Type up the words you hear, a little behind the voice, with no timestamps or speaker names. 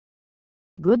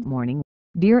Good morning,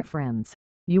 dear friends.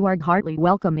 You are heartily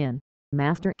welcome in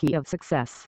Master Key of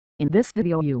Success. In this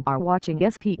video you are watching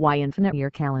SPY Infinite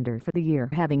Year Calendar for the year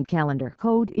having calendar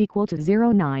code equal to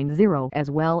 090,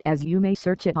 as well as you may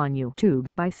search it on YouTube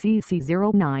by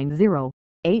CC090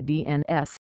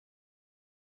 ADNS.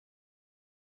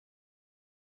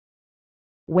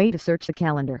 Way to search the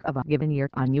calendar of a given year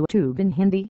on YouTube in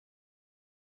Hindi.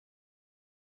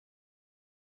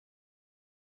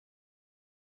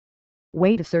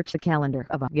 Way to search the calendar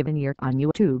of a given year on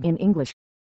YouTube in English.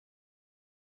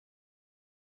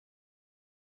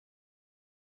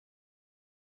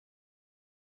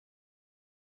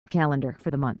 Calendar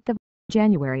for the month of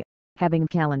January, having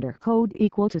calendar code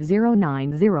equal to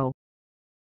 090.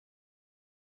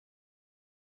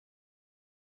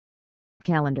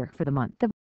 Calendar for the month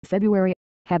of February,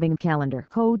 having calendar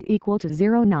code equal to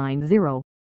 090.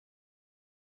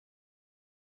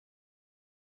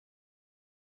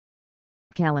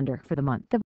 Calendar for the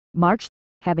month of March,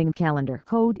 having calendar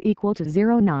code equal to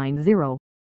 090.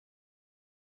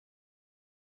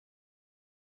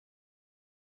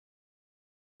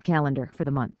 Calendar for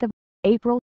the month of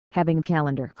April, having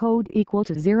calendar code equal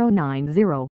to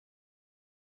 090.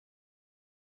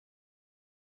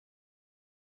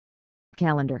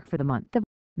 Calendar for the month of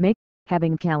May,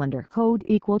 having calendar code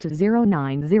equal to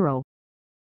 090.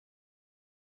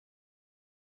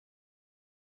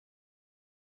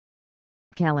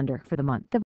 Calendar for the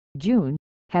month of June,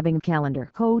 having calendar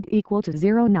code equal to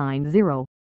 090.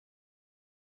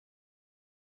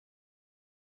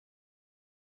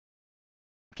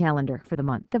 Calendar for the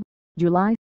month of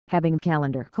July, having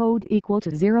calendar code equal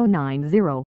to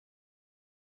 090.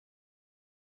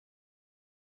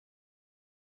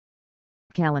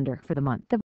 Calendar for the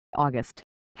month of August,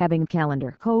 having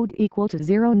calendar code equal to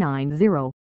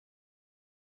 090.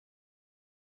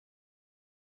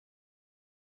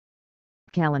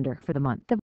 Calendar for the month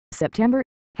of September,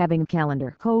 having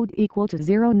calendar code equal to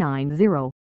 090.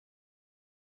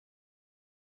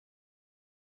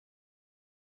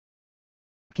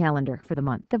 Calendar for the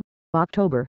month of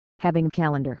October, having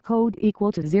calendar code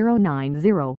equal to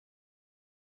 090.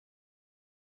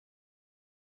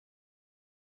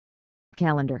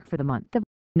 Calendar for the month of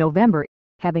November,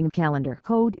 having calendar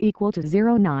code equal to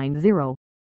 090.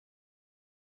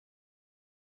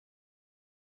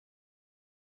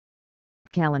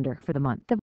 Calendar for the month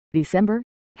of December,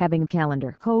 having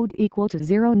calendar code equal to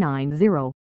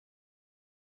 090.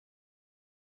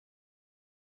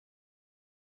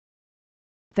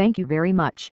 Thank you very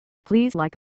much. Please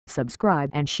like, subscribe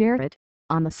and share it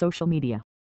on the social media.